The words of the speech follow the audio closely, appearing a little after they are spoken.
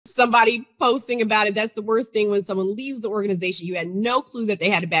somebody posting about it. That's the worst thing when someone leaves the organization. You had no clue that they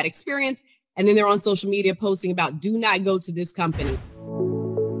had a bad experience. And then they're on social media posting about do not go to this company.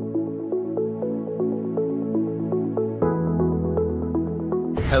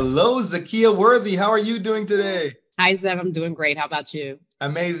 Hello, Zakiya Worthey. How are you doing today? Hi, Zev. I'm doing great. How about you?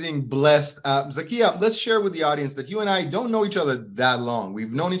 Amazing, blessed. Zakiya, let's share with the audience that you and I don't know each other that long.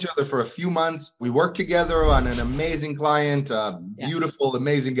 We've known each other for a few months. We worked together on an amazing client, beautiful,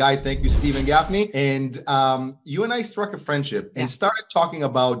 amazing guy. Thank you, Stephen Gaffney. And you and I struck a friendship and started talking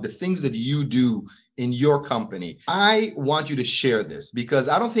about the things that you do in your company. I want you to share this because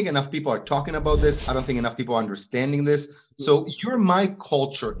I don't think enough people are talking about this. I don't think enough people are understanding this. So you're my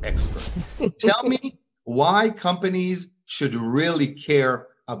culture expert. Tell me why companies should really care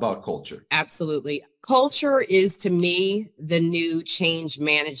about culture. Absolutely. Culture is, to me, the new change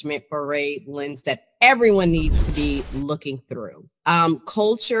management foray lens that everyone needs to be looking through.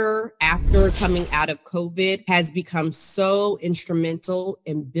 Culture, after coming out of COVID, has become so instrumental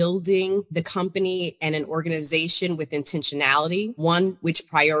in building the company and an organization with intentionality, one which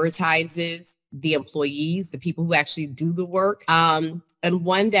prioritizes the employees, the people who actually do the work, and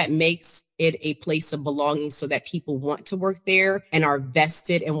one that makes it a place of belonging so that people want to work there and are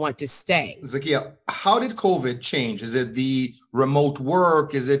vested and want to stay. Zakiya, how did COVID change? Is it the remote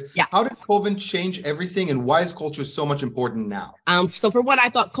work? How did COVID change everything, and why is culture so much important now? So for one, I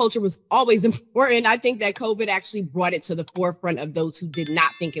thought culture was always important. I think that COVID actually brought it to the forefront of those who did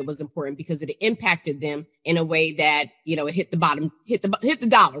not think it was important because it impacted them in a way that, it hit the bottom, hit the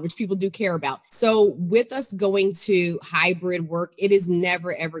dollar, which people do care about. So with us going to hybrid work, it is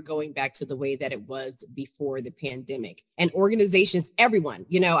never, ever going back to the way that it was before the pandemic. And organizations, everyone,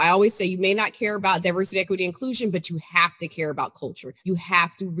 I always say you may not care about diversity, equity, inclusion, but you have to care about culture. You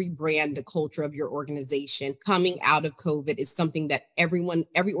have to rebrand the culture of your organization. Coming out of COVID is something that every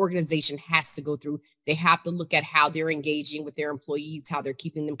organization has to go through. They have to look at how they're engaging with their employees, how they're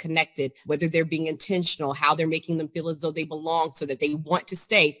keeping them connected, whether they're being intentional, how they're making them feel as though they belong so that they want to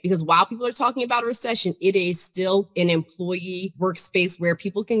stay. Because while people are talking about a recession, it is still an employee workspace where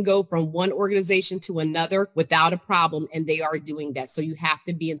people can go from one organization to another without a problem, and they are doing that. So you have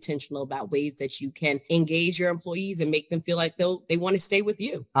to be intentional about ways that you can engage your employees and make them feel like they want to stay with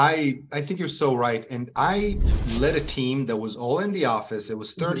you. I think you're so right. And I led a team that was all in the office. It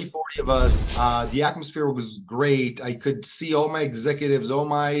was 30, 40 of us. The atmosphere was great. I could see all my executives, all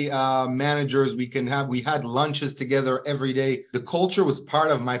my managers. We had lunches together every day. The culture was part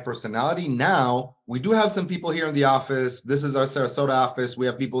of my personality. Now we do have some people here in the office. This is our Sarasota office. We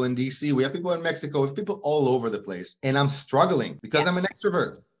have people in DC. We have people in Mexico. We have people all over the place. And I'm struggling because I'm an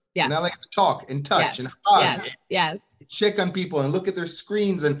extrovert. Yes. And I like to talk and touch and hug. Yes. Check on people and look at their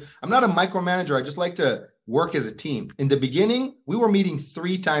screens. And I'm not a micromanager. I just like to work as a team. In the beginning, we were meeting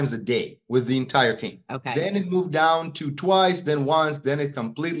 3 times a day with the entire team. Okay. Then it moved down to twice, then once, then it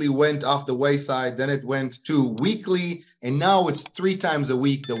completely went off the wayside. Then it went to weekly. And now it's 3 times a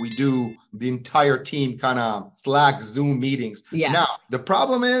week that we do the entire team kind of Slack Zoom meetings. Yeah. Now, the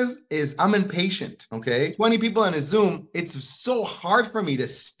problem is I'm impatient. Okay. 20 people on a Zoom. It's so hard for me to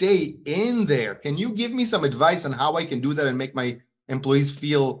stay in there. Can you give me some advice on how I can do that and make my employees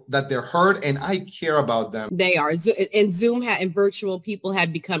feel that they're heard and I care about them? They are. And Zoom and virtual people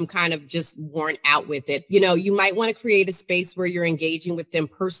had become kind of just worn out with it. You might want to create a space where you're engaging with them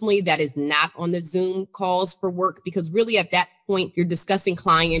personally that is not on the Zoom calls for work, because really at that point, you're discussing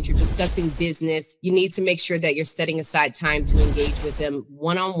client, you're discussing business. You need to make sure that you're setting aside time to engage with them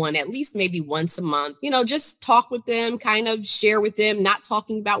one-on-one, at least maybe once a month. Just talk with them, kind of share with them, not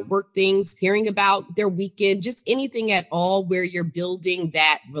talking about work things, hearing about their weekend, just anything at all where you're building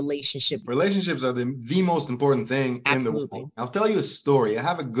that relationship. Relationships are the most important thing in the world. I'll tell you a story. I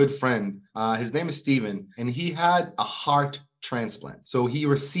have a good friend. His name is Steven, and he had a heart transplant. So he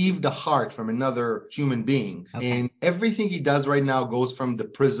received a heart from another human being. Okay. And everything he does right now goes from the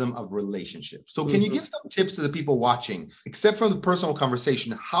prism of relationships. So can you give some tips to the people watching, except from the personal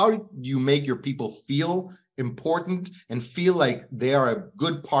conversation? How do you make your people feel important and feel like they are a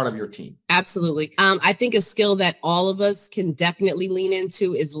good part of your team? Absolutely. I think a skill that all of us can definitely lean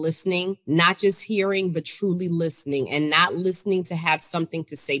into is listening, not just hearing, but truly listening, and not listening to have something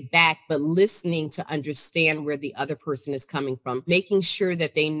to say back, but listening to understand where the other person is coming from, making sure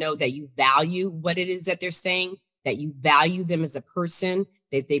that they know that you value what it is that they're saying, that you value them as a person,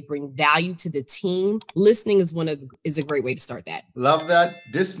 that they bring value to the team. Listening is a great way to start that. Love that.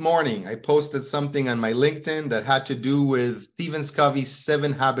 This morning, I posted something on my LinkedIn that had to do with Stephen Covey's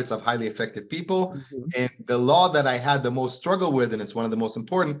 7 Habits of Highly Effective People. And the law that I had the most struggle with, and it's one of the most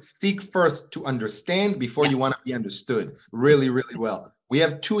important, seek first to understand before you want to be understood. Really, really well. We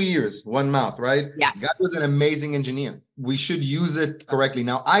have 2 ears, 1 mouth, right? Yes. God was an amazing engineer. We should use it correctly.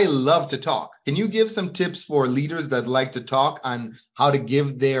 Now, I love to talk. Can you give some tips for leaders that like to talk on how to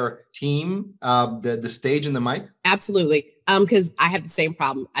give their team the stage and the mic? Absolutely. Because I have the same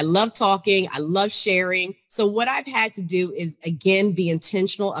problem. I love talking. I love sharing. So what I've had to do is, again, be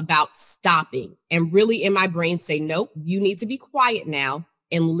intentional about stopping and really in my brain say, nope, you need to be quiet now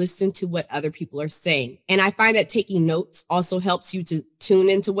and listen to what other people are saying. And I find that taking notes also helps you to tune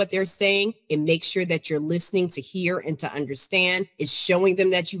into what they're saying. It makes sure that you're listening to hear and to understand. It's showing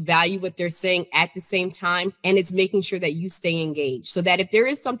them that you value what they're saying at the same time. And it's making sure that you stay engaged so that if there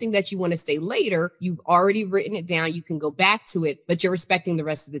is something that you want to say later, you've already written it down. You can go back to it, but you're respecting the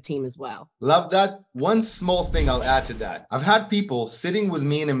rest of the team as well. Love that. One small thing I'll add to that. I've had people sitting with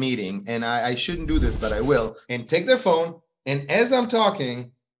me in a meeting, and I shouldn't do this, but I will, and take their phone. And as I'm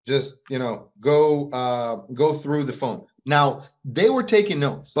talking, just, go through the phone. Now, they were taking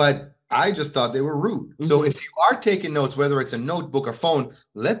notes, but I just thought they were rude. Mm-hmm. So if you are taking notes, whether it's a notebook or phone,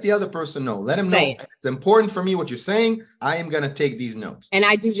 let the other person know. Let them know it's important for me what you're saying. I am going to take these notes. And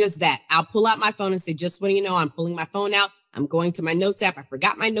I do just that. I'll pull out my phone and say, just so you know, I'm pulling my phone out. I'm going to my notes app. I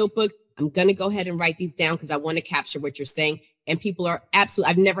forgot my notebook. I'm going to go ahead and write these down because I want to capture what you're saying. And people are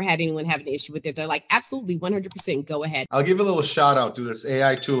absolutely, I've never had anyone have an issue with it. They're like, absolutely, 100% go ahead. I'll give a little shout out to this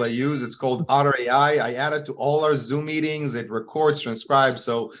AI tool I use. It's called Otter AI. I add it to all our Zoom meetings. It records, transcribes.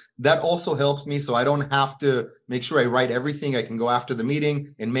 So that also helps me. So I don't have to make sure I write everything. I can go after the meeting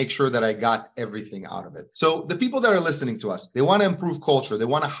and make sure that I got everything out of it. So the people that are listening to us, they want to improve culture. They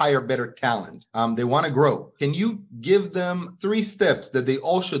want to hire better talent. They want to grow. Can you give them 3 steps that they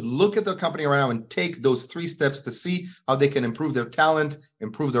all should look at their company right now and take those 3 steps to see how they can improve their talent,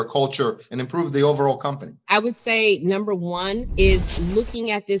 improve their culture, and improve the overall company? I would say number 1 is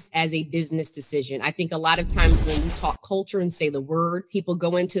looking at this as a business decision. I think a lot of times when we talk culture and say the word, people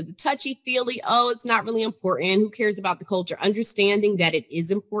go into the touchy-feely, oh, it's not really important. Who cares about the culture? Understanding that it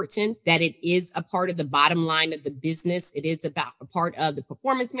is important, that it is a part of the bottom line of the business. It is about a part of the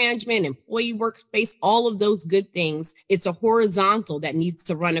performance management, employee workspace, all of those good things. It's a horizontal that needs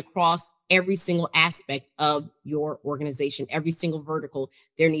to run across every single aspect of your organization, every single vertical.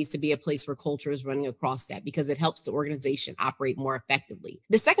 There needs to be a place where culture is running across that because it helps the organization operate more effectively.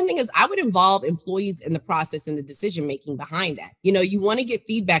 The second thing is I would involve employees in the process and the decision-making behind that. You want to get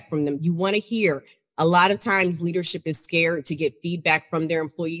feedback from them. You want to hear. A lot of times leadership is scared to get feedback from their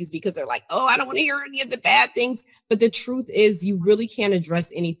employees because they're like, oh, I don't want to hear any of the bad things. But the truth is you really can't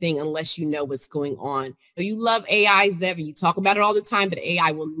address anything unless you know what's going on. So you love AI, Zev, and you talk about it all the time, but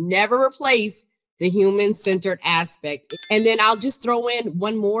AI will never replace the human-centered aspect. And then I'll just throw in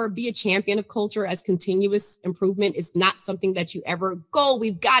one more, be a champion of culture as continuous improvement. It's not something that you ever go,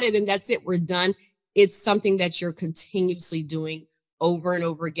 we've got it, and that's it, we're done. It's something that you're continuously doing over and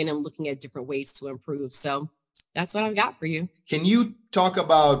over again and looking at different ways to improve. So that's what I've got for you. Can you talk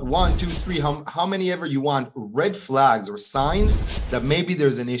about 1, 2, 3, how many ever you want red flags or signs that maybe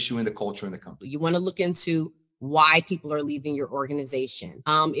there's an issue in the culture in the company? You want to look into why people are leaving your organization.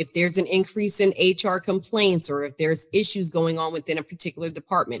 If there's an increase in HR complaints or if there's issues going on within a particular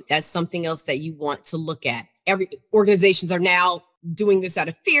department, that's something else that you want to look at. Every organizations are now doing this out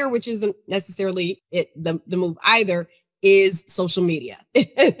of fear, which isn't necessarily the move either. Is social media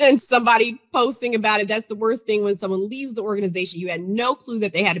and somebody posting about it. That's the worst thing when someone leaves the organization. You had no clue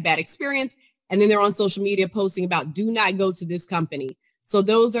that they had a bad experience. And then they're on social media posting about do not go to this company. So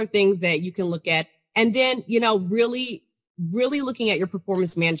those are things that you can look at. And then, really looking at your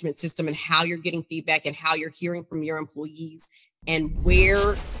performance management system and how you're getting feedback and how you're hearing from your employees and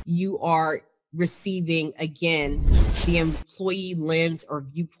where you are receiving, again, the employee lens or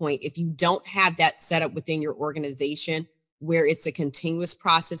viewpoint. If you don't have that set up within your organization where it's a continuous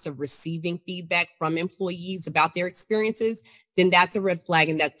process of receiving feedback from employees about their experiences, then that's a red flag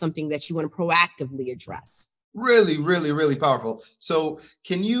and that's something that you want to proactively address. Really, really, really powerful. So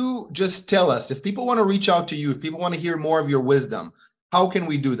can you just tell us, if people want to reach out to you, if people want to hear more of your wisdom, how can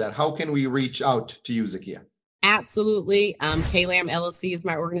we do that? How can we reach out to you, Zakiya? Absolutely. KLAM LLC is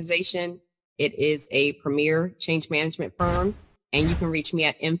my organization. It is a premier change management firm, and you can reach me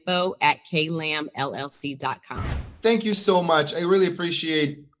at info@klamllc.com. Thank you so much. I really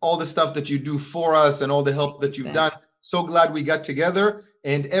appreciate all the stuff that you do for us and all the help that you've done. So glad we got together.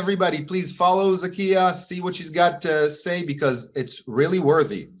 And everybody, please follow Zakiya, see what she's got to say, because it's really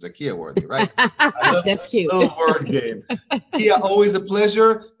worthy. Zakiya worthy, right? That's cute. Little word game. Zakiya, always a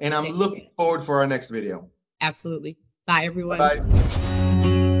pleasure. And I'm looking forward for our next video. Absolutely. Bye, everyone. Bye.